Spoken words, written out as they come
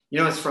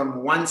it's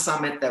from one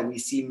summit that we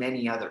see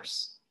many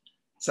others.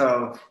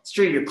 So it's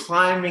true, you're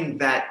climbing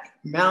that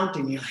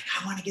mountain, you're like,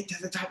 I want to get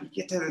to the top. You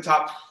get to the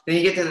top, then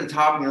you get to the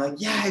top and you're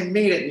like, yeah, I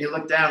made it. And you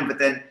look down, but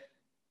then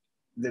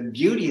the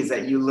beauty is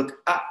that you look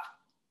up,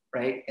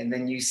 right? And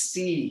then you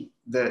see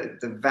the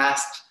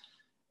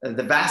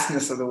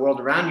vastness of the world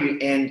around you.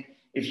 And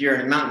if you're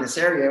in a mountainous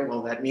area,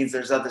 well, that means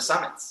there's other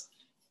summits,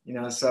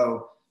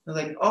 so they're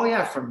like, oh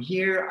yeah, from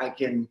here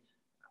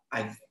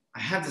I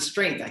have the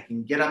strength, I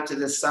can get up to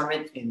this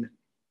summit, and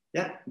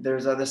yeah,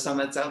 there's other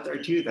summits out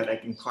there too that I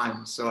can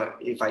climb. So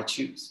if I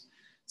choose.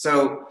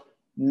 So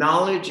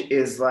knowledge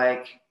is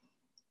like,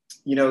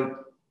 to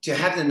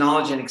have the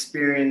knowledge and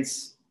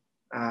experience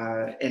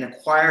and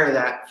acquire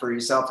that for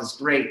yourself is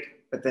great,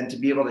 but then to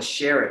be able to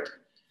share it,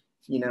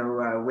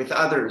 with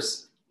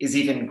others is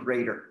even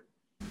greater.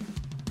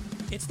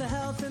 It's the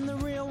Health in the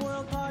Real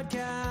World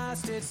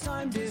podcast. It's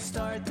time to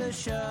start the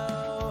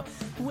show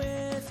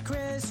with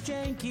Chris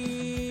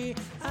Janke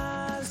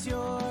as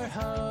your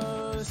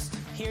host.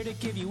 Here to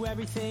give you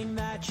everything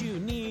that you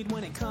need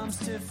when it comes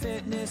to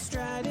fitness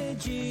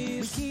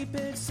strategies. We keep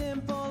it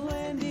simple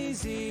and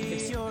easy.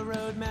 It's your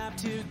roadmap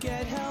to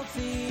get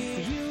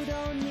healthy. You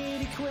don't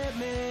need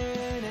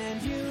equipment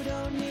and you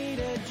don't need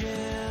a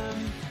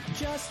gym.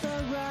 Just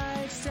the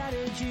right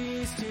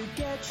strategies to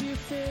get you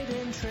fit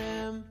and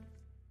trim.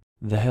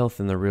 The Health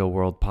in the Real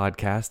World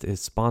podcast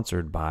is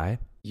sponsored by...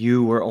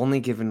 You were only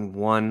given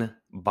one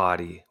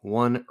body,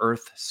 one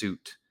earth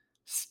suit.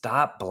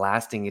 Stop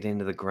blasting it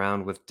into the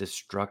ground with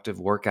destructive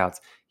workouts.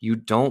 You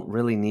don't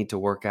really need to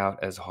work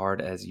out as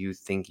hard as you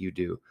think you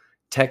do.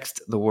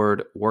 Text the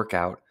word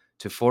workout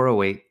to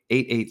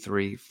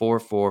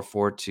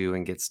 408-883-4442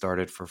 and get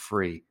started for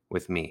free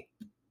with me.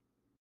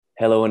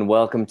 Hello and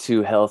welcome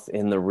to Health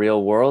in the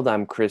Real World.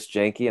 I'm Chris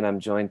Janke and I'm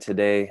joined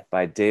today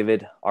by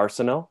David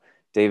Arsenault.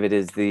 David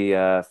is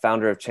the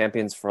founder of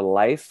Champions for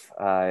Life,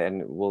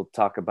 and we'll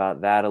talk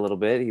about that a little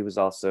bit. He was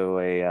also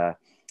an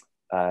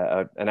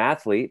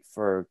athlete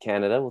for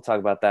Canada. We'll talk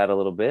about that a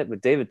little bit.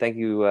 But David, thank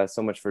you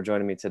so much for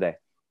joining me today.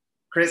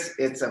 Chris,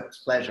 it's a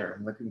pleasure.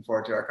 I'm looking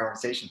forward to our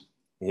conversation.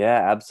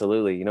 Yeah,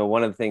 absolutely.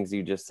 One of the things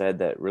you just said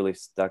that really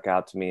stuck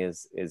out to me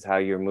is how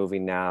you're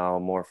moving now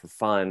more for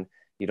fun.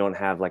 You don't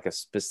have like a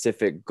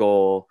specific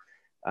goal.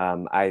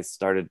 I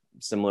started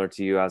similar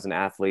to you. I was an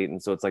athlete.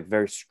 And so it's like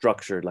very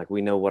structured. Like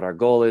we know what our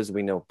goal is.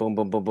 We know boom,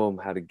 boom, boom, boom,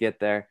 how to get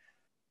there.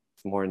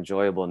 It's more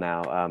enjoyable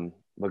now.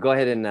 But go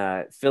ahead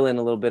and fill in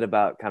a little bit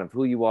about kind of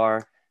who you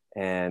are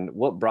and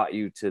what brought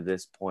you to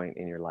this point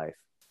in your life.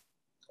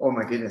 Oh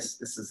my goodness.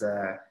 This is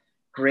a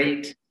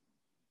great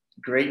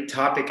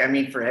topic. I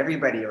mean, for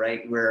everybody,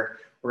 right? We're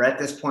at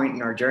this point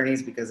in our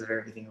journeys because of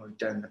everything we've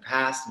done in the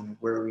past and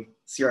where we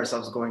see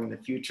ourselves going in the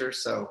future.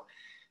 So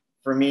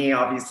for me,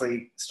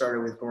 obviously,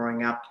 started with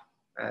growing up,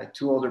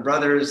 two older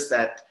brothers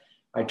that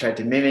I tried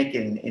to mimic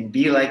and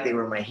be like. They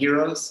were my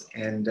heroes,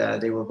 and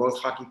they were both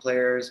hockey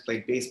players,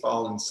 played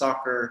baseball and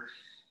soccer.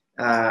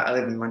 I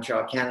live in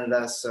Montreal,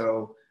 Canada,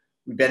 so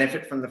we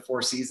benefit from the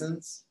four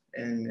seasons.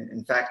 And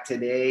in fact,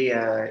 today,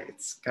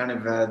 it's kind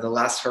of the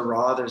last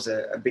hurrah. There's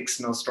a big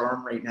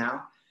snowstorm right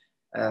now.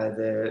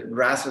 The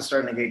grass was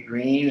starting to get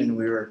green, and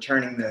we were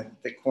turning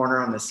the corner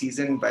on the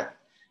season, but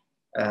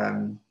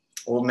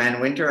Old Man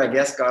Winter, I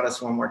guess, got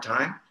us one more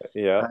time.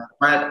 Yeah.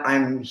 But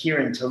I'm here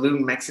in Tulum,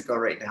 Mexico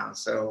right now.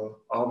 So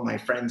all my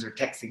friends are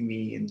texting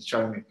me and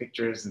showing me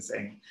pictures and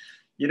saying,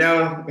 you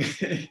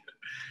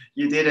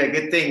did a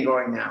good thing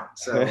going now.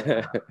 So,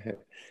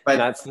 but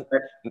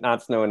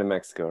not snowing in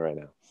Mexico right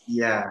now.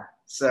 Yeah.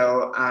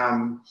 So,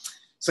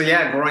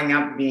 growing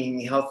up being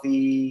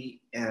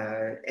healthy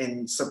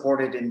and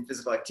supported in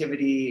physical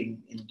activity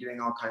and doing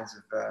all kinds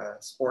of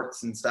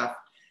sports and stuff.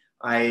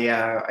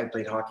 I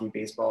played hockey,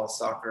 baseball,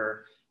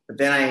 soccer, but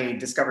then I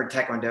discovered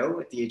Taekwondo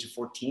at the age of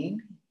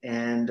 14.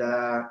 And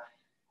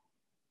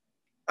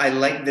I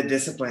liked the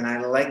discipline.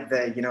 I liked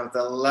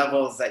the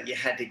levels that you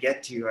had to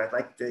get to. I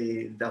liked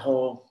the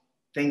whole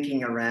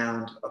thinking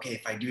around, okay,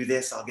 if I do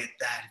this, I'll get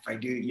that. If I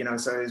do,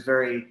 so it was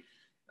very,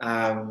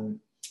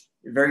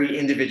 very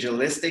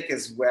individualistic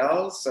as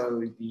well.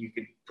 So you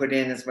could put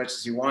in as much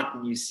as you want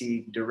and you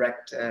see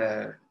direct,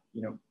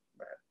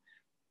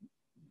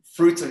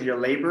 fruits of your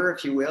labor,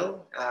 if you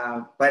will.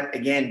 But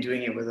again,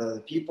 doing it with other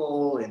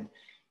people and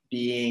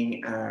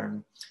being,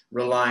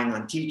 relying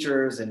on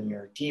teachers and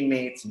your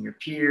teammates and your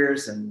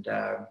peers. And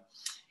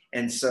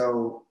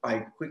so I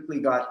quickly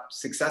got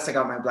success. I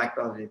got my black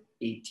belt at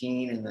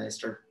 18 and then I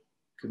started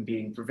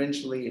competing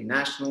provincially and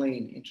nationally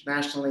and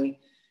internationally.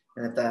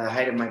 And at the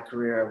height of my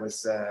career, I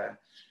was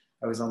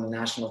on the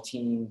national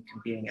team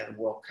competing at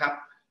the World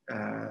Cup,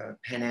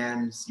 Pan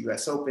Am's,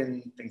 US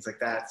Open, things like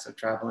that. So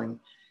traveling.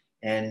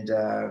 And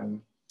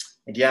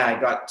yeah, I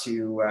got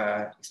to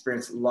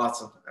experience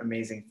lots of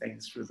amazing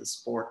things through the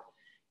sport.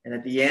 And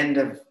at the end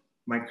of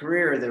my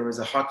career, there was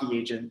a hockey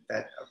agent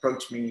that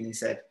approached me and he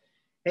said,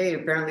 hey,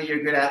 apparently you're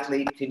a good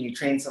athlete. Can you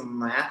train some of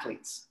my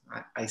athletes?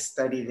 I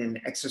studied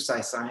in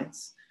exercise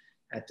science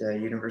at the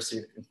University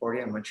of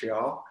Concordia in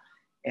Montreal.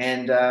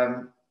 And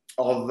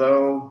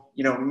although,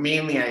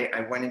 mainly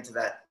I went into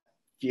that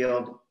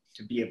field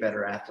to be a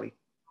better athlete.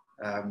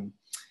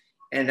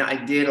 And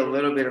I did a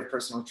little bit of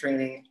personal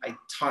training. I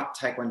taught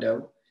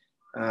Taekwondo.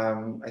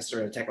 I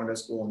started a Taekwondo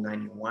school in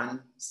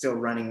 '91, still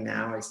running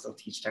now. I still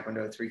teach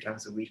Taekwondo 3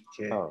 times a week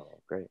to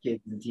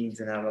kids and teens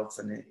and adults,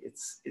 and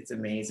it's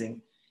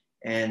amazing.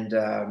 And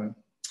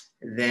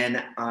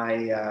then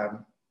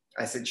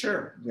I said,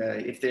 sure,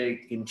 if they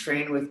can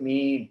train with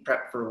me,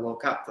 prep for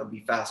World Cup, they'll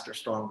be faster,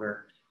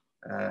 stronger,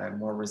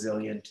 more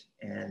resilient.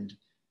 And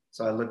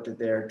so I looked at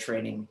their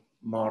training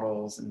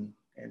models and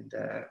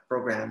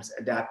programs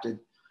adapted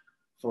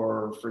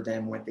for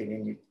them, what they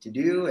needed to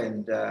do,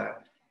 and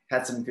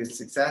had some good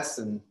success.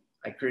 And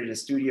I created a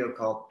studio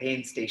called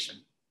Pain Station.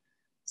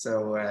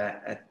 So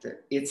at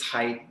its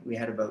height, we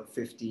had about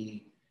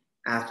 50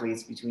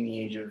 athletes between the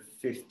age of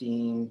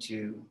 15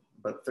 to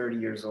about 30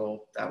 years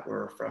old that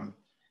were from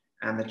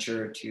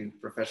amateur to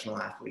professional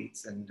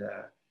athletes, and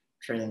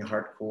training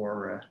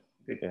hardcore,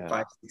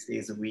 5-6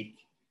 days a week,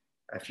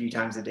 a few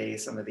times a day,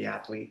 some of the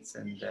athletes.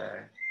 And,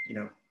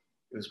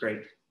 it was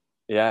great.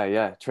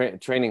 Yeah.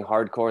 Training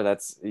hardcore,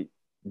 that's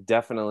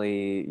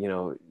definitely,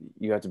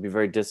 you have to be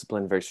very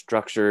disciplined, very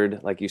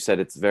structured. Like you said,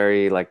 it's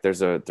very like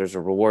there's a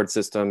reward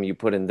system. You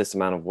put in this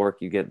amount of work,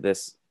 you get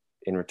this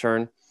in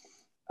return.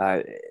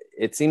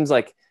 It seems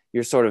like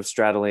you're sort of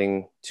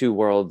straddling two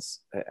worlds.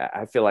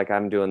 I feel like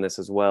I'm doing this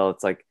as well.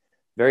 It's like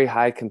very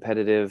high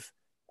competitive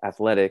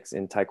athletics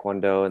in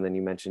Taekwondo. And then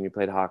you mentioned you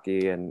played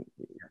hockey, and,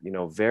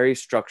 very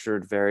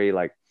structured, very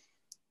like,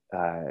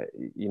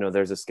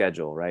 there's a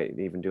schedule, right?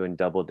 Even doing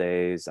double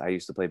days. I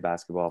used to play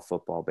basketball,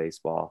 football,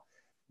 baseball,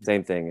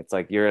 same thing. It's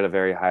like you're at a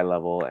very high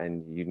level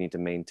and you need to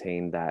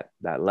maintain that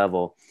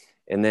level.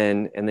 And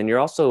then you're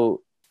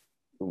also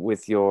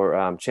with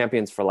your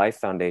Champions for Life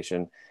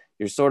Foundation,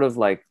 you're sort of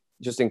like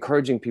just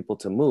encouraging people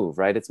to move,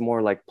 right? It's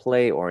more like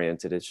play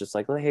oriented. It's just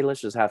like, hey,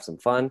 let's just have some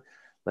fun.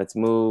 Let's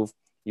move.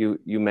 You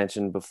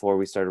mentioned before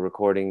we started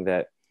recording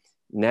that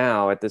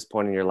now at this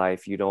point in your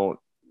life, you don't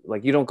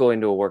go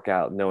into a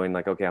workout knowing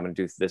like, okay, I'm going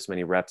to do this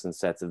many reps and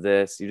sets of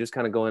this. You just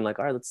kind of go in like,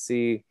 all right, let's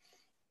see.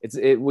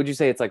 Would you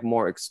say it's like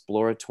more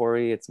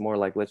exploratory? It's more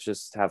like, let's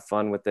just have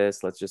fun with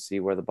this. Let's just see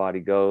where the body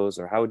goes.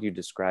 Or how would you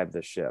describe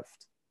the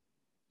shift?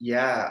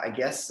 Yeah, I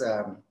guess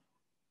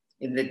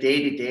in the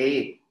day-to-day,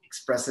 it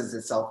expresses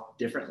itself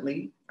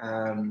differently.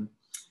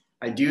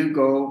 I do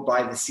go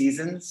by the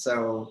season.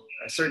 So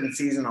a certain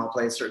season, I'll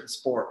play a certain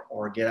sport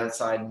or get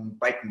outside and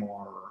bike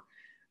more.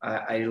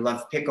 I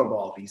love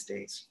pickleball these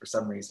days for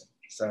some reason.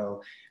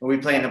 So we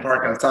play in the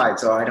park outside.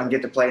 So I don't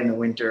get to play in the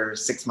winter,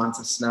 6 months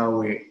of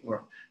snow.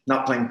 We're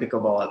not playing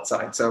pickleball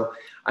outside. So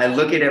I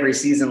look at every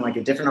season like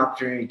a different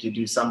opportunity to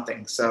do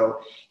something.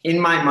 So in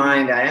my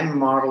mind, I am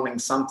modeling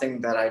something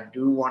that I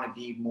do want to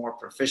be more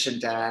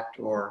proficient at,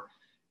 or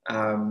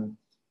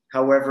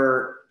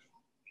however,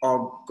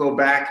 I'll go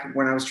back.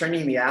 When I was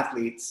training the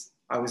athletes,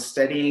 I was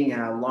studying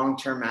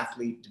long-term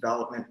athlete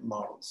development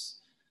models.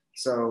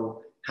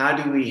 So how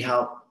do we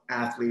help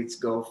athletes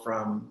go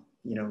from,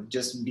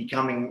 just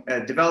becoming,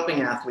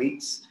 developing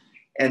athletes,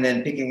 and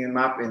then picking them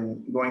up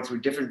and going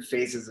through different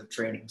phases of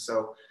training.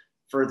 So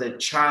for the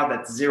child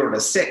that's 0 to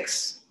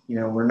 6,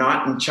 we're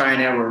not in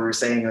China where we're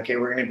saying, okay,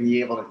 we're going to be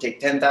able to take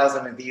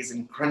 10,000 of these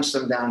and crunch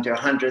them down to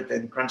 100,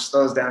 then crunch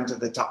those down to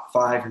the top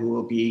 5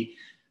 who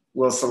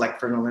will select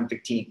for an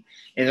Olympic team.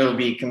 And it'll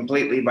be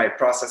completely by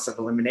process of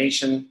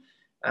elimination.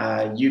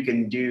 You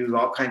can do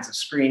all kinds of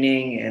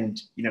screening,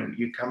 and,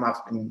 you come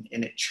up and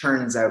it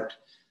churns out.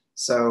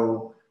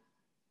 So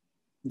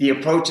the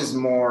approach is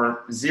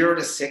more 0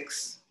 to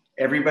 6,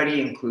 everybody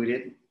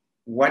included.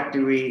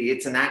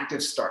 It's an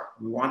active start.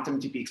 We want them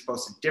to be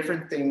exposed to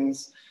different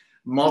things,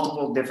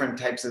 multiple different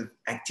types of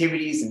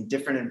activities in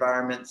different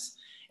environments.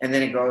 And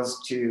then it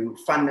goes to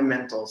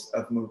fundamentals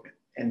of movement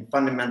and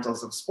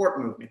fundamentals of sport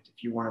movement,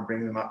 if you want to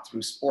bring them up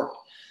through sport.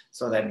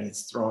 So that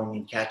means throwing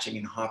and catching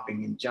and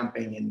hopping and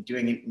jumping and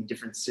doing it in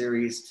different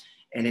series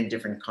and in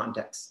different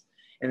contexts.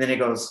 And then it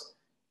goes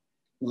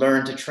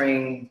learn to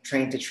train,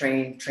 train to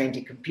train, train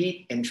to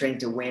compete, and train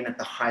to win at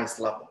the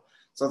highest level.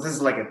 So this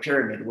is like a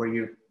pyramid where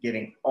you're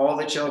getting all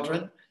the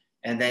children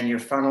and then you're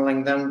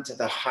funneling them to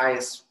the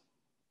highest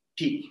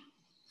peak.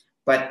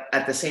 But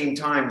at the same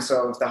time,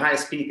 so if the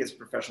highest peak is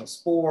professional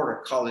sport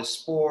or college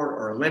sport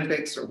or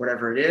Olympics or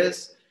whatever it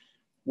is,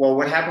 well,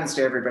 what happens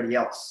to everybody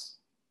else?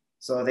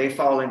 So they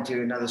fall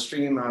into another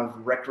stream of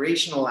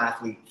recreational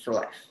athlete for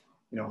life.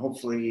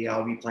 Hopefully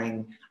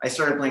I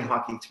started playing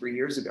hockey 3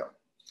 years ago,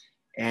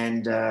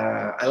 and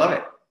I love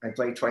it. I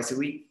play twice a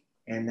week,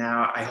 and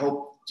now I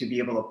hope to be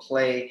able to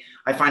play.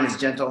 I find it's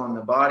gentle on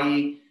the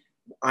body.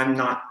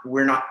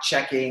 We're not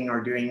checking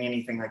or doing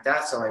anything like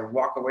that. So I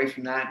walk away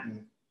from that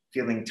and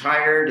feeling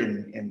tired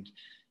and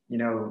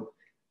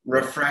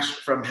refreshed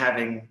from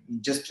having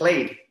just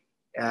played.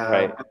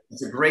 Right.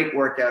 It's a great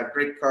workout,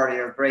 great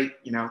cardio, great,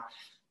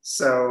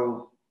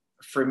 So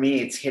for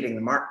me, it's hitting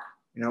the mark,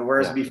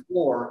 whereas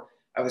before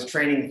I was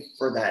training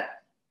for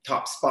that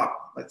top spot,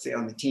 let's say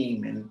on the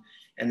team.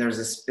 And there's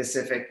a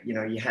specific,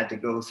 you had to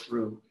go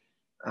through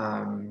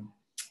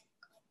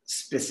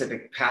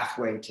specific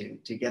pathway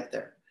to get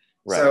there.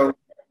 Right. So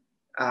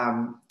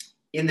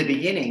in the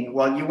beginning,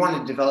 well, you want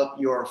to develop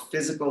your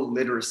physical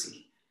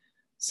literacy.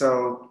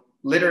 So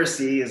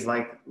literacy is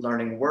like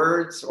learning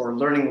words or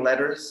learning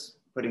letters,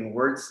 putting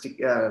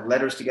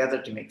letters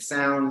together to make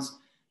sounds.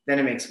 Then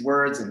it makes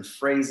words and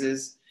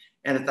phrases.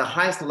 And at the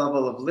highest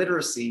level of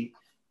literacy,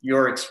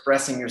 you're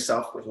expressing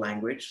yourself with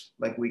language,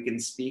 like we can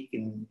speak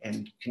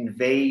and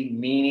convey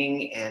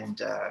meaning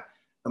and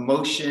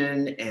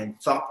emotion and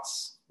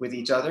thoughts with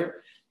each other,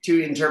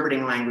 to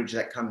interpreting language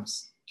that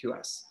comes to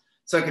us.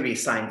 So it could be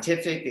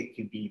scientific, it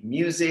could be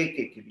music,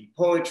 it could be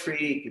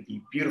poetry, it could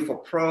be beautiful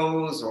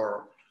prose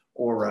or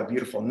a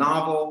beautiful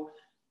novel,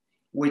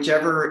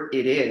 whichever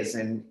it is.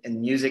 And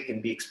music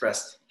can be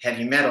expressed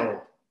heavy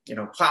metal,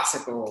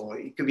 classical.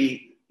 It could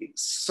be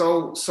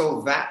so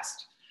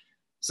vast.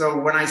 So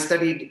when I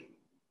studied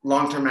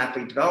long-term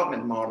athlete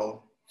development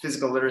model,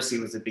 physical literacy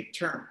was a big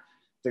term.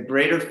 The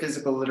greater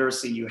physical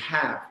literacy you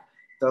have,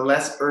 the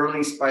less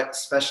early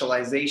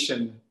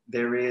specialization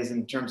there is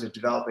in terms of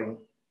developing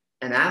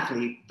an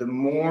athlete, the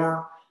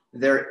more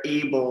they're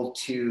able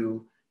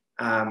to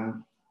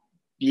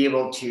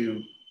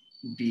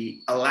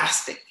be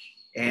elastic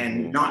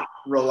and not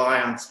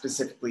rely on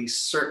specifically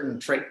certain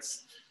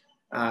traits.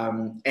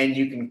 And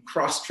you can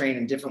cross-train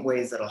in different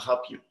ways that'll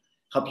help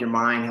your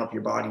mind, help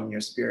your body and your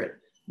spirit,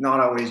 not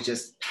always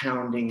just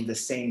pounding the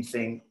same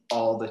thing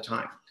all the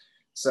time.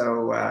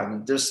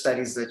 So there's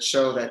studies that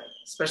show that,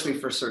 especially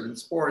for certain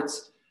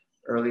sports,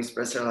 early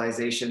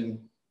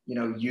specialization,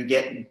 you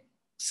get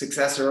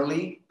success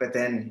early, but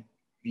then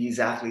these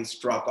athletes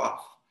drop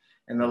off.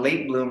 And the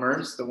late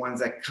bloomers, the ones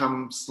that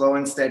come slow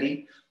and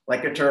steady,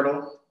 like a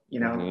turtle,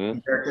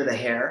 compared to the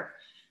hare.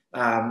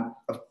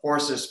 Of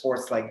course, there's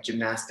sports like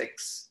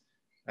gymnastics,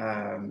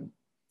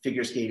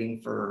 figure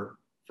skating for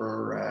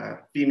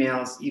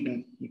females,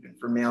 even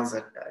for males.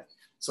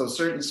 So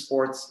certain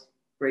sports,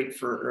 great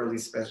for early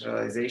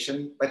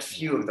specialization, but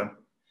few of them.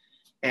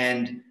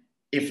 And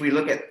if we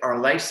look at our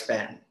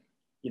lifespan,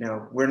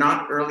 we're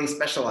not early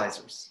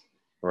specializers.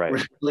 Right.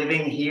 We're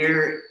living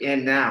here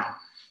and now.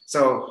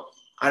 So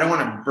I don't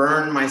want to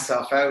burn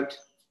myself out.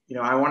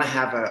 I want to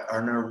have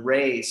an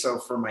array. So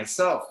for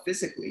myself,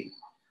 physically,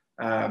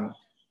 I've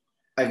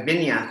been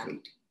the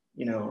athlete.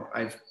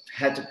 I've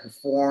had to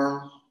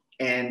perform,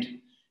 and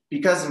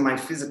because of my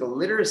physical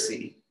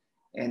literacy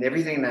and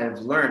everything that I've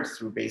learned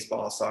through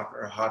baseball,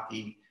 soccer,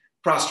 hockey,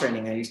 cross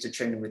training. I used to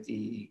train with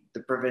the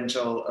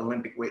provincial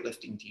Olympic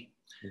weightlifting team.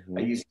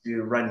 I used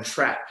to run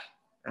track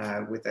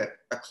with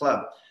a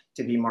club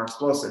to be more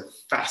explosive,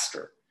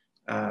 faster.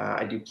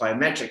 I do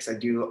plyometrics. I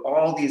do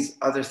all these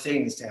other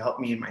things to help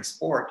me in my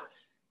sport,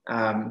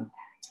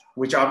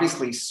 which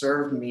obviously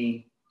served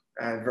me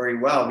very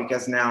well,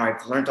 because now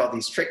I've learned all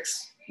these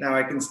tricks. Now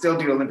I can still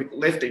do Olympic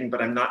lifting,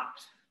 but I'm not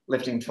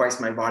lifting twice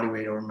my body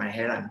weight over my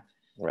head. I'm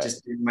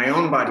just doing my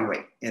own body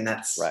weight, and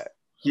that's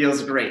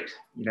feels great.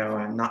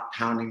 I'm not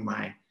pounding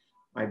my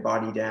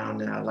body down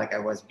like I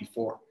was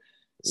before.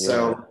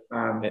 So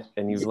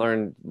and you've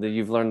learned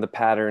the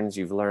patterns,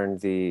 you've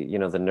learned the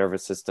the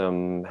nervous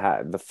system,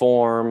 the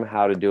form,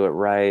 how to do it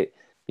right.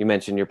 You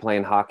mentioned you're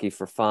playing hockey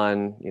for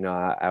fun.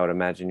 I would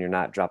imagine you're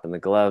not dropping the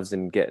gloves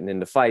and getting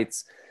into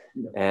fights.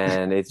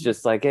 And it's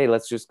just like, hey,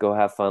 let's just go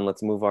have fun,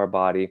 let's move our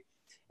body.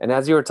 And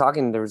as you were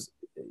talking, there was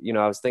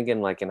I was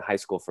thinking, like in high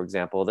school, for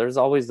example, there's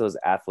always those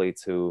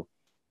athletes who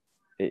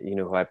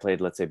who I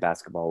played, let's say,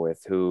 basketball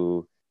with,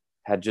 who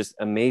had just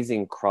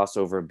amazing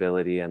crossover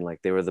ability, and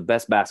like they were the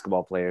best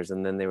basketball players,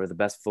 and then they were the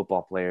best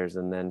football players,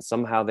 and then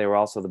somehow they were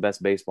also the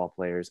best baseball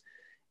players,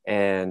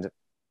 and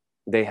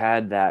they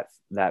had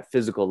that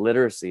physical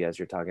literacy, as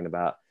you're talking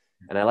about.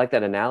 And I like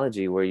that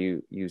analogy where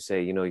you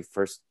say, you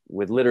first,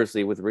 with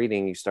literacy, with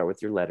reading, you start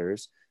with your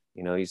letters,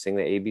 you sing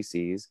the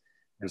ABCs,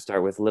 you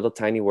start with little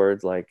tiny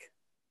words like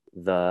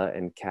the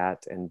and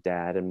cat and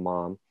dad and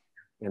mom,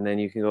 and then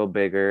you can go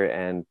bigger,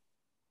 and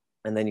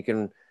then you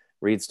can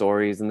read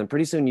stories, and then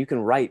pretty soon you can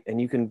write,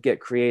 and you can get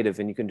creative,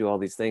 and you can do all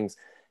these things.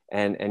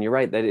 And you're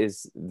right, that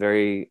is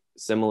very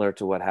similar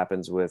to what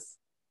happens with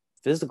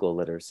physical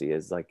literacy.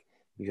 Is like,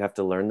 you have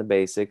to learn the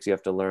basics. You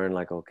have to learn,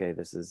 like, okay,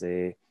 this is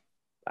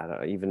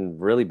even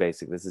really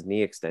basic. This is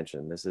knee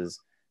extension. This is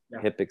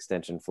hip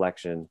extension,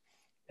 flexion.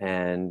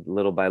 And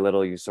little by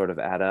little, you sort of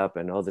add up,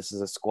 and, oh, this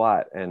is a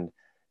squat, and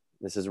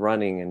this is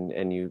running,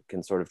 and you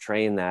can sort of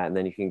train that, and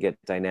then you can get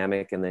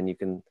dynamic, and then you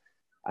can,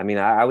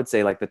 I would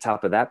say, like, the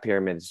top of that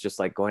pyramid is just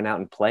like going out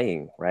and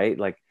playing, right?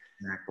 Like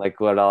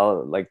what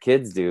all like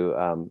kids do.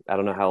 I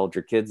don't know how old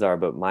your kids are,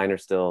 but mine are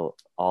still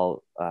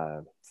all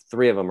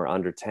 3 of them are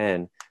under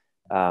 10.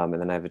 And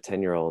then I have a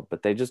 10-year-old,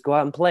 but they just go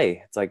out and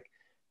play. It's like,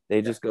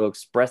 they just go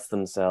express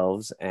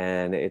themselves,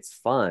 and it's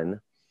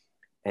fun.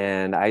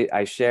 And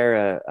I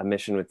share a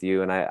mission with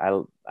you, and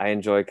I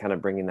enjoy kind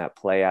of bringing that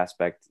play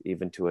aspect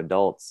even to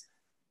adults,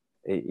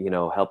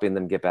 helping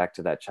them get back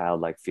to that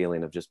childlike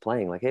feeling of just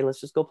playing, like, hey,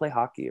 let's just go play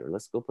hockey, or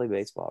let's go play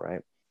baseball,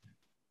 right?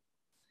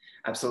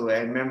 Absolutely.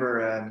 I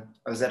remember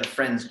I was at a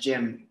friend's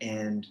gym,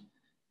 and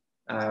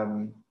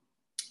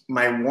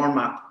my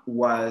warm-up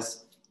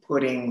was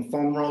putting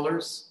foam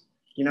rollers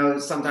you know,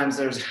 sometimes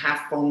there's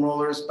half foam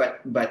rollers,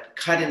 but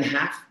cut in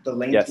half the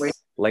lengthwise.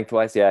 Yes.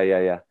 Lengthwise.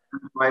 Yeah.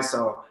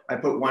 So I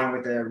put one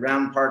with the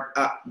round part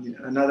up,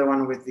 another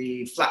one with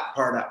the flat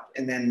part up,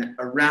 and then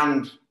a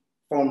round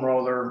foam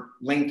roller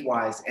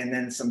lengthwise, and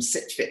then some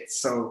sit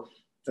fits. So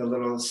the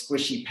little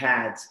squishy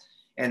pads,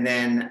 and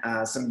then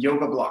some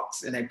yoga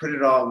blocks. And I put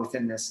it all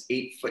within this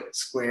 8-foot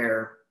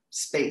square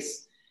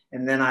space.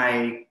 And then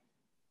I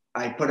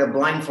put a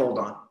blindfold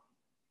on.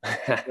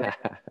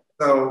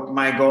 So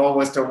my goal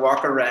was to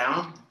walk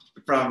around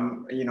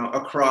from, you know,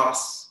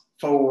 across,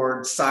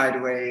 forward,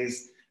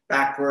 sideways,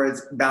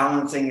 backwards,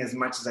 balancing as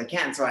much as I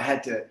can. So I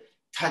had to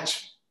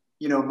touch,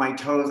 you know, my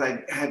toes.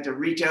 I had to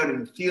reach out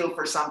and feel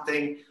for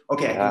something.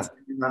 Okay, I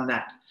can run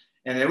that.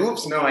 And then,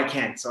 oops, no, I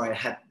can't. So I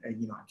had,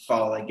 you know, I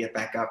fall, I get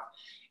back up.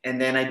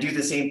 And then I do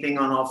the same thing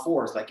on all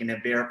fours, like in a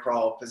bear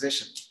crawl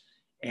position.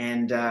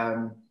 And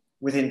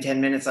within 10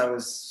 minutes, I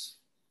was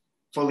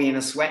fully in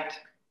a sweat,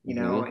 you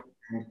know,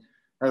 and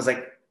I was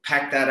like,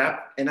 pack that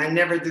up. And I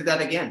never did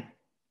that again,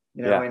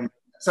 you know, and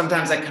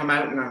sometimes I come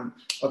out and I'm,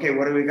 okay,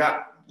 what do we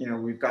got? You know,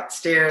 we've got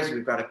stairs,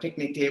 we've got a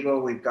picnic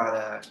table, we've got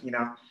a, you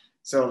know,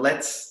 so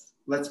let's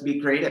be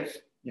creative.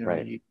 You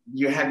know,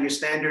 you have your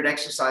standard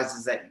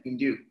exercises that you can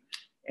do.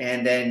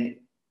 And then,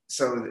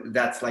 so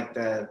that's like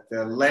the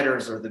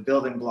letters or the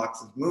building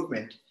blocks of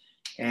movement.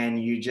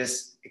 And you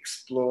just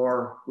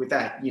explore with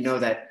that. You know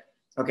that,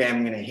 okay,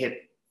 I'm going to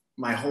hit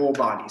my whole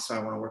body. So I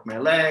want to work my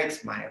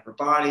legs, my upper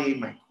body,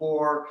 my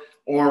core,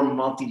 or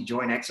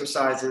multi-joint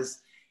exercises.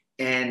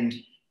 And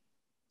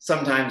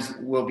sometimes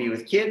we'll be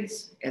with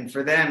kids, and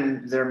for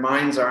them, their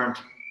minds aren't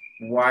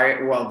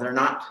wired. Well, they're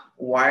not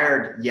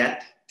wired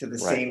yet to the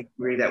same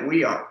degree that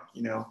we are.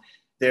 You know,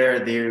 they're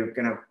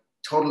going to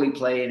totally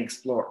play and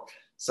explore.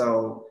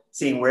 So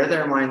seeing where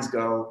their minds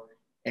go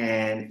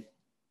and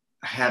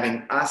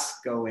having us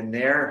go in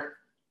their,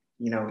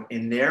 you know,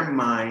 in their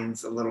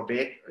minds a little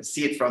bit,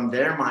 see it from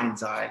their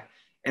mind's eye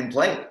and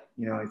play.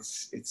 You know,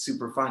 it's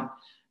super fun.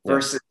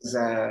 Versus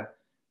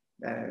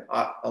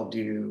I'll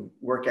do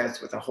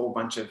workouts with a whole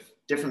bunch of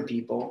different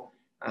people.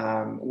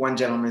 One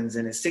gentleman's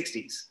in his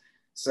 60s.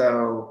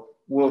 So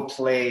we'll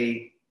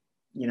play,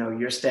 you know,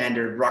 your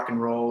standard rock and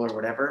roll or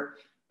whatever,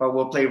 but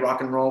we'll play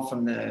rock and roll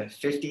from the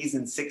 50s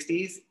and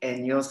 60s,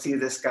 and you'll see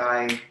this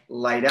guy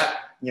light up,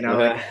 you know,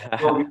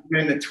 like we're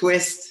doing the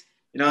twist,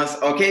 you know, it's,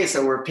 okay,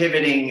 so we're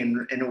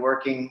pivoting and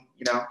working,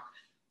 you know,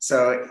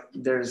 so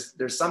there's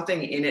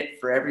something in it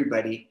for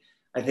everybody.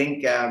 I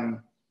think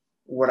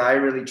what I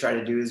really try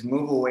to do is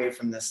move away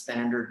from the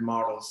standard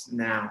models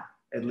now,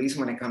 at least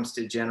when it comes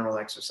to general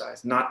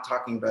exercise, not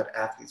talking about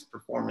athletes'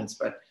 performance,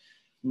 but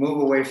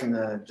move away from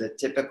the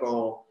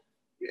typical.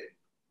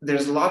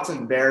 There's lots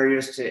of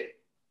barriers to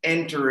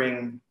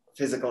entering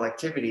physical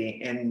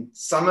activity. And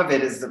some of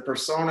it is the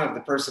persona of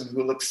the person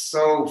who looks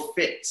so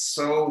fit,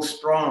 so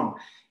strong.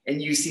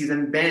 And you see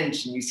them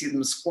bench and you see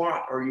them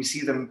squat, or you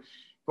see them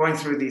going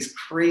through these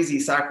crazy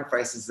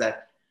sacrifices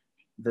that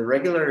the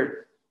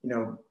regular, you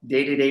know,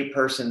 day-to-day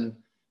person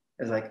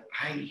is like,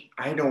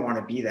 I don't want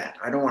to be that.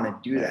 I don't want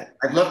to do that.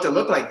 I'd love to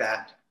look like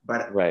that,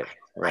 but I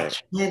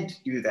can't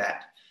do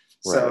that.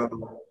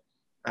 So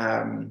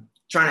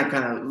trying to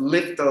kind of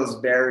lift those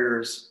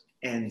barriers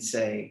and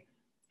say,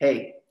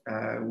 hey,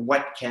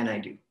 what can I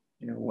do?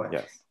 You know,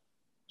 what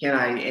can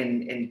I,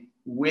 and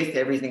with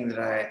everything that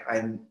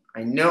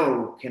I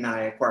know, can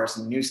I acquire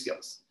some new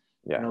skills?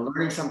 You know,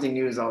 learning something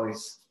new is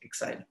always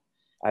exciting.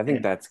 I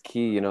think that's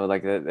key, you know,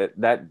 like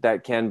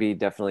that can be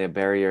definitely a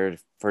barrier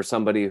for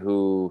somebody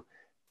who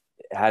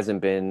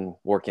hasn't been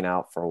working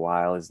out for a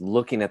while, is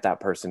looking at that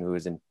person who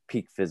is in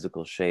peak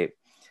physical shape.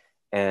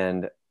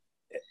 And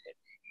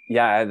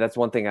that's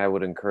one thing I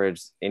would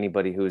encourage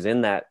anybody who's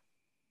in that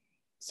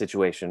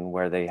situation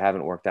where they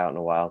haven't worked out in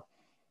a while.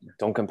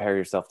 Don't compare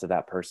yourself to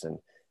that person.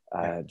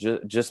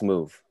 Just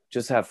move,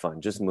 just have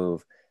fun, just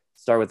move.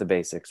 Start with the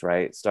basics,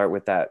 right? Start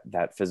with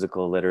that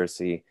physical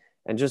literacy,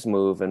 and just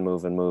move and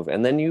move and move.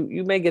 And then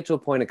you may get to a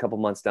point a couple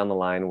months down the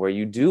line where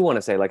you do want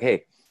to say like,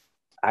 hey,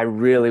 I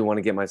really want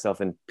to get myself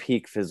in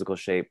peak physical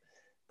shape.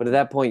 But at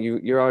that point,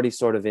 you're already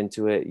sort of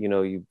into it. You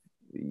know,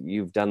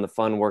 you've done the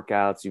fun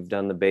workouts, you've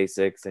done the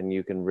basics, and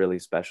you can really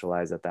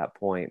specialize at that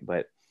point.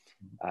 But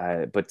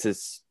to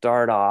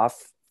start off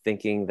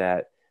thinking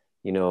that,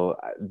 you know,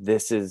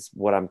 this is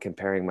what I'm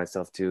comparing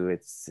myself to,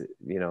 it's,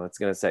 you know, it's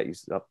going to set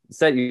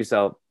you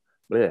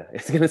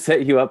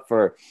up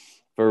for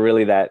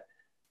really that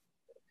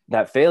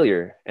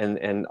failure.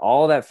 And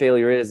all that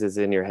failure is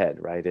in your head,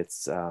 right?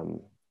 It's,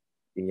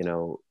 you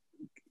know,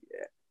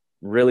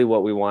 really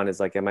what we want is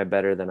like, am I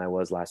better than I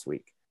was last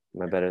week?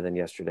 Am I better than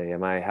yesterday?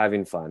 Am I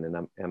having fun?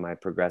 And am I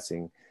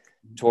progressing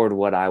toward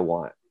what I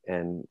want?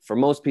 And for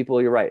most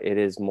people, you're right. It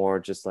is more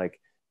just like,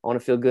 I want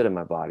to feel good in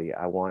my body.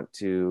 I want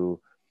to,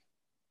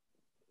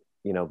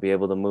 you know, be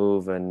able to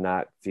move and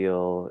not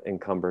feel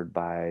encumbered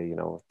by, you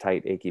know,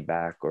 tight, achy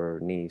back or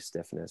knee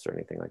stiffness or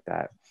anything like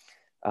that.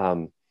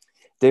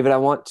 David, I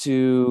want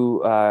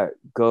to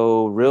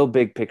go real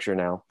big picture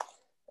now.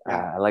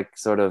 I like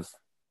sort of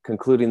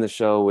concluding the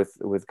show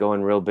with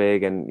going real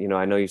big. And, you know,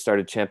 I know you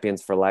started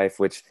Champions for Life,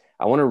 which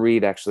I want to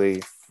read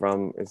actually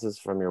this is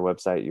from your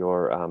website,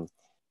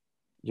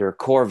 your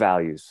core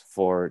values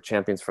for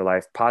Champions for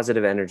Life: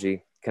 positive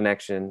energy,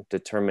 connection,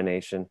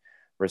 determination,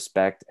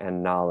 respect,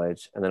 and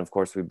knowledge. And then of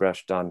course we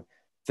brushed on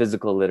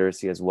physical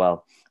literacy as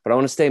well. But I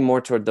want to stay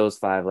more toward those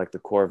 5, like the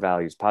core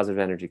values: positive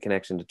energy,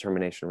 connection,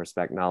 determination,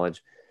 respect,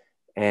 knowledge.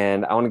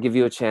 And I want to give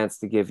you a chance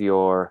to give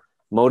your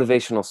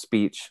motivational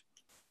speech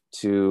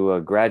to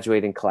a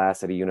graduating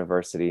class at a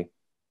university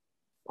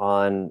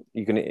on,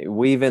 you can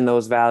weave in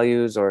those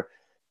values, or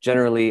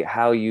generally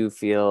how you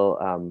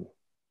feel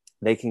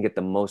they can get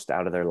the most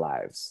out of their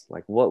lives.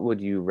 Like, what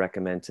would you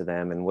recommend to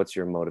them, and what's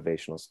your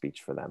motivational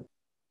speech for them?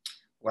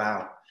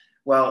 Wow.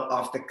 Well,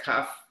 off the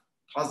cuff,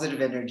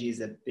 positive energy is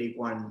a big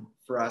one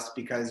for us,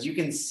 because you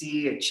can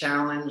see a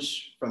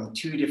challenge from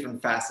 2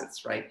 different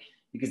facets, right?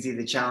 You can see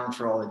the challenge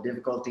for all the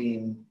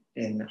difficulty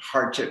and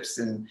hardships,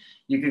 and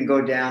you can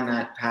go down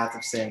that path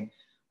of saying,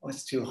 oh,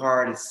 it's too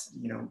hard. It's,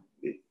 you know,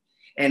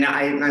 and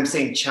I'm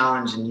saying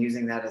challenge and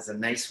using that as a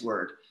nice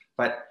word,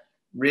 but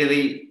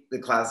really the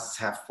classes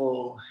have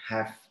full,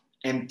 have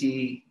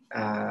empty.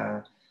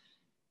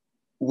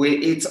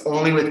 It's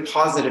only with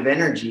positive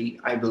energy,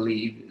 I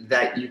believe,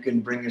 that you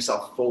can bring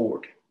yourself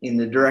forward in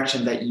the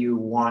direction that you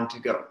want to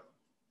go,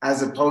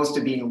 as opposed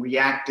to being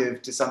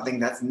reactive to something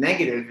that's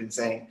negative and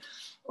saying,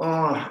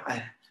 oh,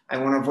 I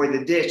want to avoid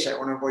the ditch. I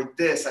want to avoid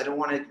this. I don't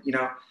want to, you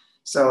know.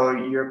 So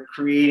you're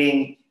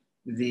creating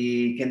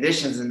the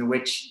conditions in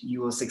which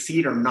you will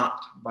succeed or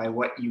not by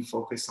what you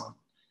focus on.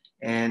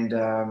 And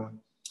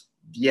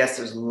yes,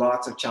 there's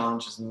lots of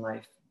challenges in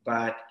life,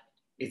 but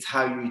it's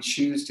how you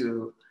choose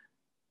to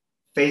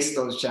face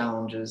those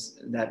challenges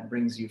that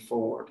brings you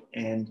forward.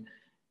 And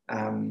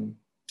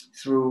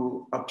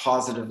through a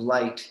positive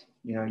light,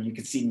 you know, you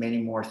could see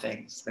many more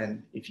things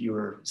than if you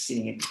were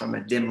seeing it from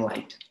a dim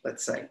light,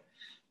 let's say.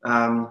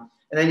 And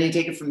then you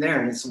take it from there,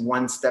 and it's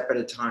one step at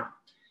a time.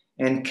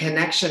 And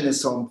connection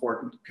is so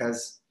important,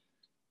 because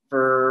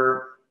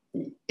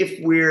if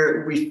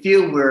we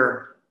feel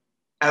we're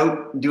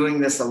out doing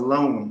this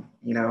alone,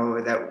 you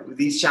know, that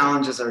these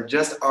challenges are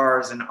just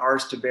ours and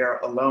ours to bear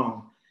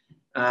alone,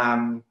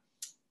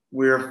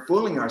 we're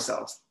fooling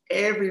ourselves.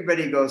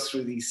 Everybody goes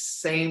through these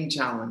same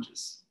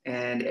challenges,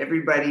 and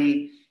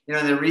everybody, you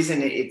know, the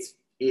reason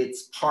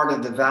it's part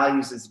of the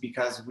values is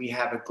because we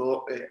have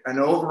an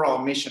overall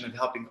mission of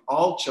helping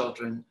all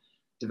children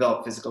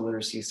develop physical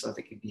literacy so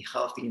they can be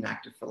healthy and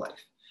active for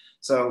life.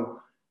 So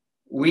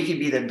we can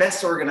be the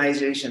best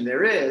organization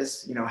there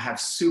is, you know, have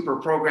super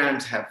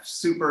programs, have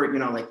super, you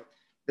know, like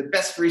the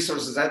best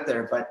resources out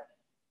there. But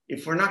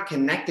if we're not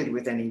connected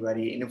with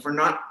anybody, and if we're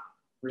not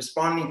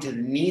responding to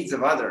the needs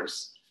of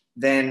others,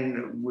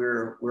 then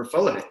we're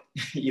full of it.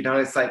 You know,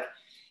 it's like,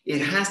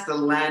 it has to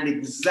land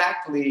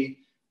exactly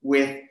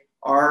with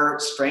our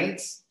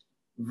strengths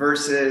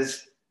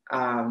versus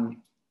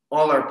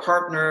all our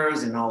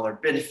partners and all our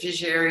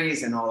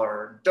beneficiaries and all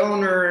our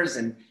donors,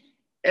 and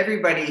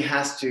everybody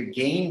has to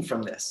gain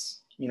from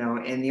this, you know.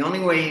 And the only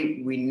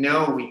way we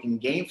know we can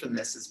gain from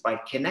this is by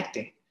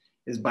connecting,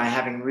 is by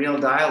having real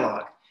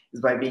dialogue,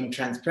 is by being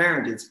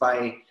transparent, it's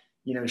by,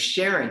 you know,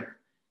 sharing.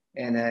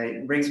 And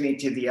it brings me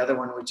to the other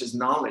one, which is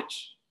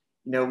knowledge.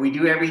 You know, we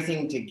do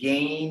everything to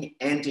gain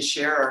and to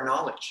share our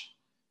knowledge.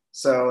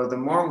 So the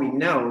more we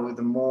know,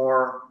 the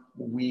more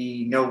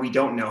we know we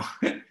don't know,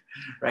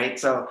 right?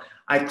 So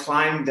I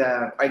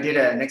did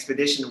an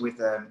expedition with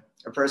a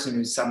person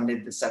who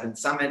summited the 7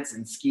 summits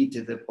and skied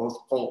to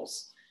both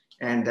poles.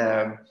 And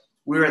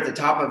we were at the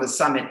top of a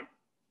summit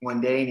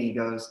one day, and he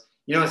goes,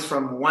 you know, it's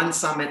from one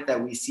summit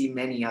that we see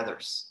many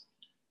others.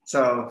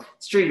 So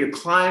it's true, you're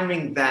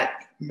climbing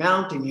that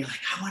mountain, you're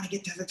like, I want to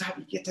get to the top.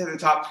 You get to the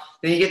top,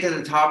 then you get to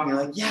the top and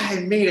you're like, yeah,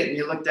 I made it. And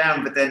you look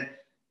down, but then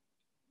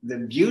the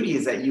beauty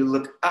is that you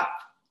look up,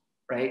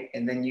 right?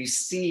 And then you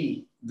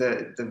see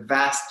the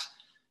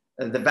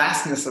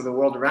vastness of the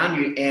world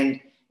around you. And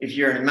if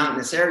you're in a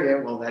mountainous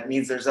area, well, that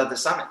means there's other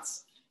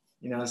summits,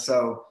 you know?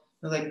 So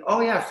they're like,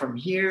 oh yeah, from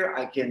here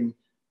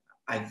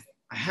I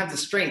have the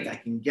strength. I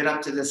can get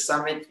up to this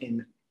summit,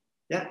 and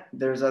yeah,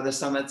 there's other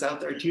summits out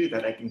there too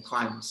that I can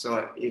climb.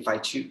 So if I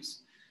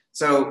choose.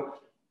 So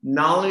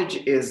knowledge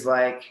is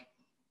like,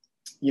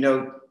 you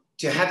know,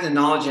 to have the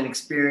knowledge and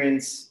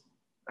experience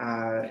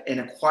and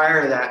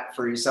acquire that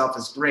for yourself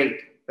is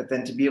great, but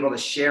then to be able to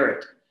share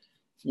it,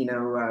 you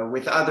know,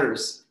 with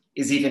others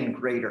is even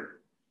greater.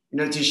 You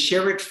know, to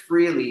share it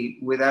freely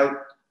without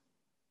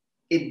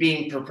it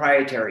being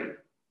proprietary,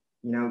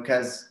 you know,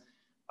 because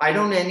I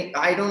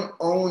don't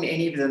own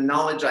any of the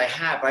knowledge I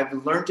have. I've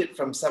learned it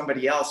from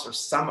somebody else or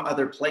some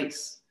other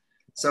place.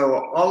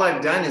 So all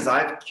I've done is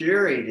I've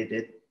curated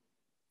it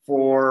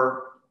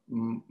for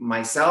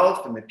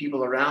myself and the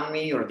people around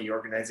me or the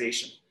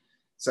organization.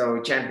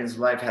 So Champions of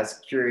Life has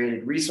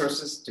curated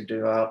resources to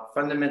develop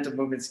fundamental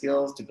movement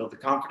skills, to build the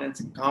confidence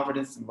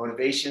and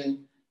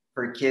motivation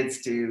for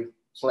kids to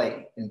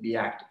play and be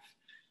active.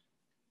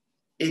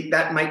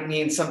 That might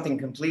mean something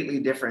completely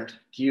different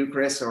to you,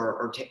 Chris,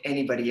 or to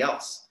anybody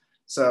else.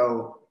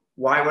 So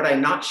why would I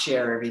not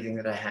share everything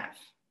that I have?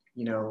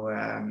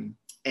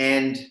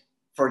 And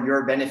for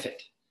your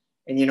benefit.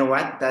 And you know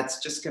what?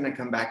 That's just going to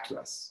come back to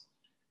us.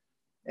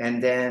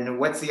 And then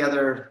what's the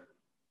other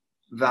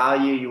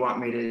value you want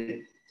me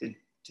to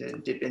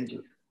dip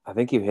into? I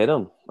think you hit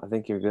them. I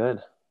think you're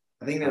good.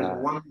 I think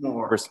there's one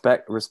more.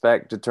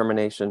 Respect,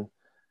 determination.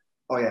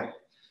 Oh, yeah.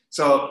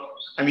 So,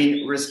 I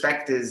mean,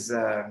 respect is,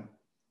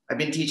 I've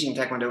been teaching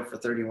Taekwondo for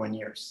 31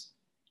 years.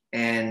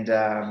 And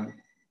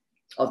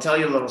I'll tell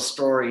you a little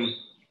story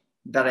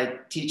that I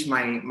teach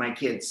my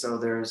kids. So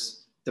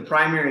there's the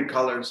primary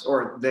colors,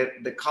 or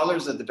the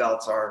colors of the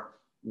belts are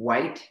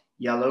white,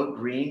 yellow,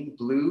 green,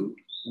 blue,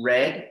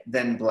 red,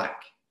 then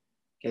black.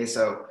 Okay,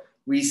 so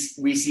we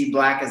see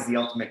black as the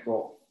ultimate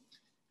goal.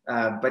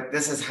 But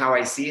this is how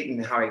I see it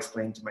and how I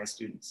explain to my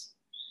students.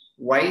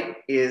 White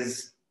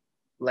is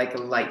like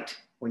a light.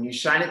 When you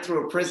shine it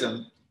through a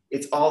prism,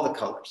 it's all the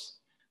colors.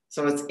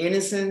 So it's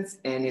innocence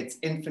and it's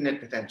infinite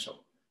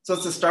potential. So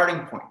it's a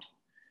starting point.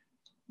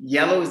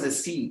 Yellow is a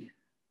seed.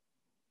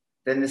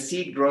 Then the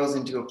seed grows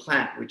into a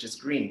plant, which is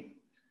green.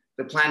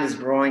 The plant is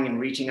growing and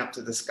reaching up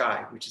to the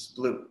sky, which is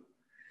blue.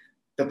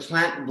 The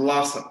plant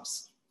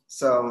blossoms.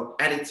 So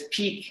at its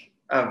peak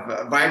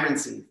of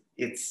vibrancy,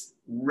 it's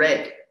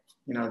red.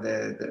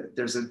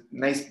 There's a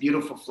nice,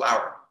 beautiful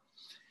flower.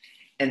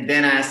 And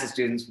then I ask the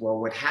students, well,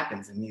 what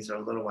happens? And these are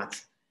little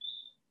ones.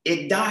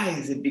 It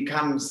dies. It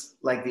becomes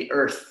like the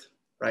earth,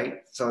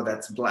 right? So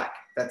that's black.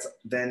 That's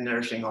then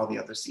nourishing all the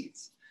other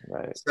seeds.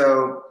 Right.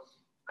 So,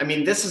 I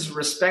mean, this is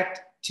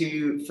respect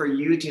for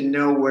you to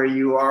know where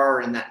you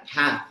are in that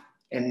path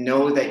and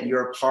know that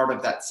you're part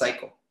of that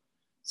cycle.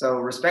 So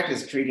respect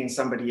is treating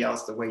somebody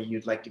else the way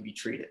you'd like to be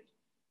treated.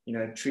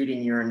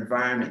 Treating your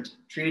environment,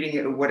 treating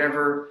it,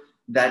 whatever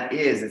that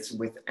is. It's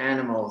with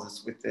animals,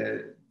 it's with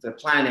the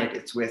planet,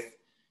 it's with,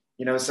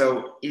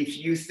 so if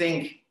you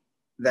think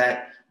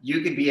that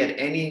you could be at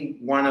any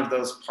one of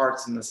those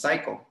parts in the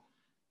cycle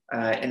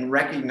and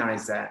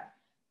recognize that,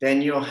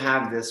 then you'll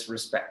have this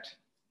respect.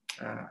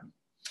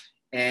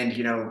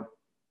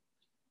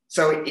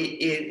 So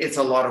it's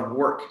a lot of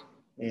work.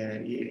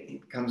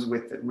 It comes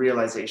with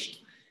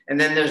realization. And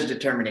then there's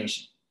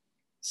determination.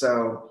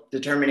 So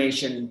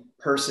determination,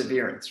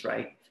 perseverance,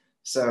 right?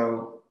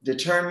 So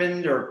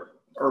determined or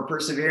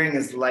persevering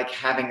is like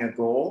having a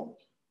goal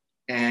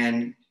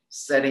and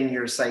setting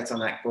your sights on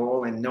that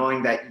goal and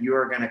knowing that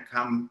you're going to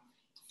come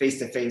face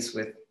to face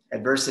with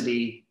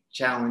adversity,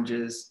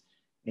 challenges,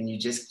 and you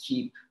just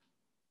keep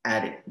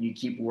at it. You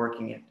keep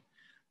working it.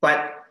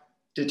 But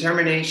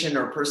determination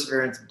or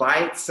perseverance by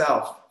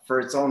itself for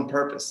its own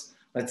purpose.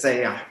 Let's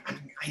say I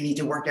need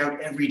to work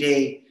out every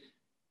day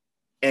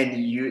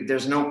and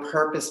there's no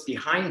purpose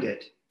behind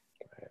it.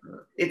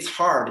 It's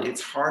hard.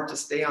 It's hard to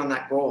stay on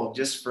that goal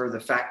just for the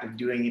fact of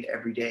doing it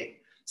every day.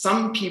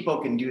 Some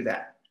people can do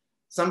that.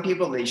 Some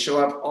people, they show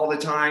up all the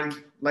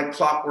time, like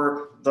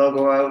clockwork. They'll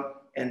go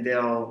out and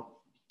they'll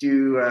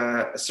do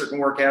a certain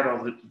workout,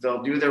 or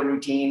they'll do their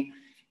routine,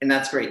 and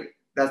that's great.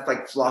 That's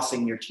like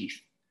flossing your teeth,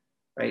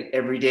 right?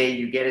 Every day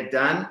you get it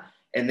done,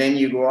 and then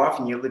you go off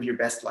and you live your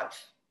best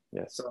life.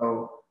 Yes.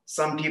 So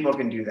some people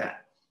can do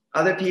that.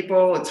 Other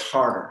people, it's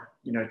harder.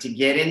 To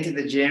get into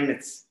the gym,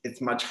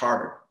 it's much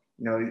harder.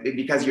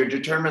 Because you're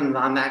determined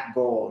on that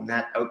goal and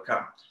that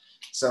outcome.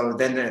 So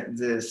then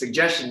the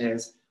suggestion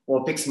is,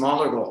 well, pick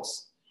smaller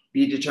goals.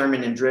 Be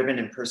determined and driven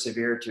and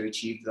persevere to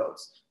achieve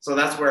those. So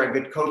that's where a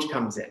good coach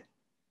comes in,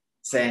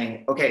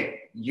 saying,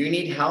 okay, you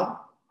need help.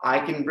 I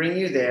can bring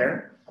you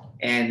there.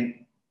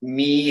 And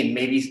me and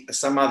maybe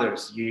some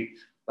others,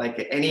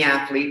 like any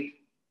athlete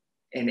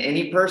and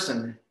any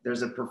person,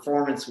 there's a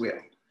performance wheel.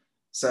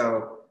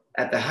 So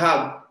at the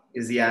hub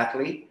is the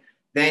athlete.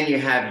 Then you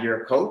have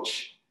your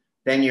coach.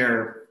 Then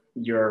your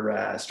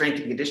strength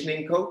and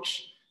conditioning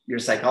coach, your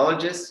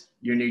psychologist,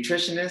 your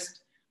nutritionist,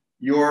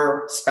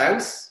 your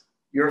spouse,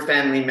 your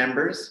family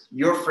members,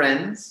 your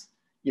friends,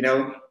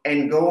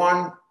 and go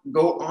on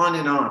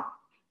and on,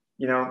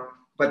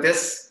 but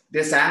this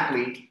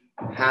athlete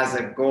has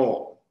a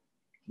goal,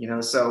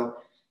 so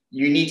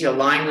you need to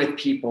align with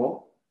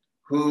people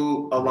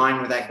who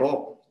align with that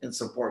goal and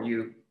support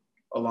you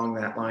along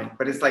that line.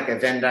 But it's like a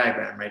Venn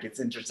diagram, right? It's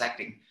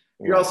intersecting.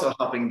 You're also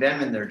helping them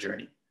in their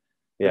journey.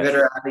 Yes. The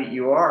better athlete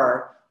you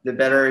are, the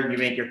better you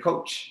make your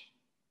coach,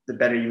 the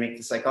better you make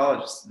the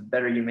psychologist, the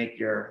better you make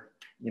your,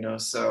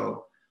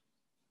 so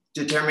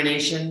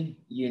determination,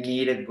 you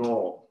need a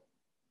goal.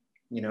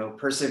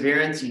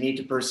 Perseverance, you need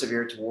to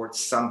persevere towards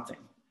something.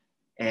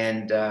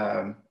 And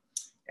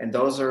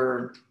those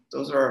are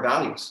our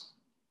values.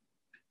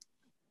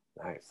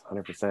 Nice,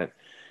 100%.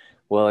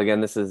 Well,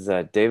 again, this is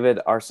David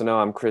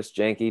Arsenault. I'm Chris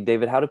Janke.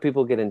 David, how do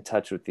people get in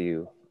touch with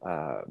you?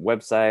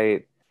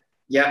 Website?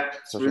 Yeah,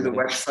 through the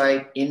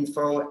website,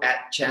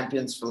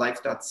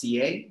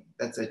 info@championsforlife.ca.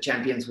 That's a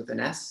champions with an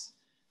S.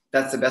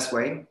 That's the best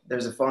way.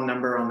 There's a phone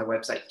number on the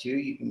website too.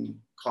 You can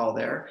call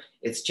there.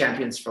 It's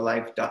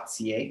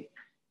championsforlife.ca.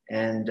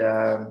 And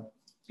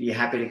be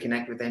happy to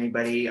connect with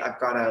anybody.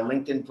 I've got a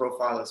LinkedIn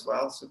profile as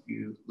well. So if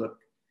you look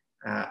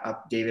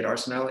up David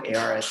Arsenault,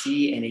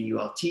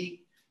 ARSENAULT,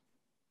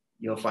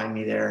 you'll find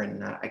me there,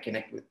 and I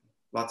connect with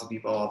lots of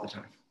people all the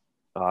time.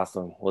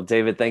 Awesome. Well,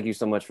 David, thank you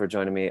so much for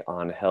joining me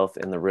on Health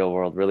in the Real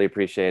World. Really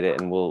appreciate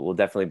it. And we'll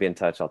definitely be in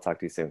touch. I'll talk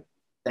to you soon.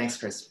 Thanks,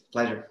 Chris.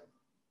 Pleasure.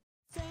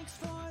 Thanks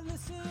for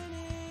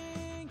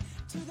listening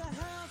to the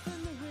Health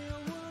in the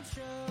Real World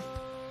show.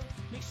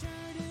 Make sure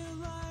to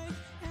like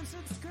and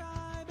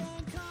subscribe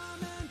and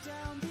comment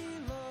down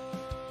below.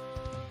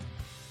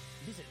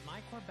 Visit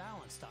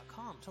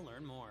mycorebalance.com to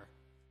learn more.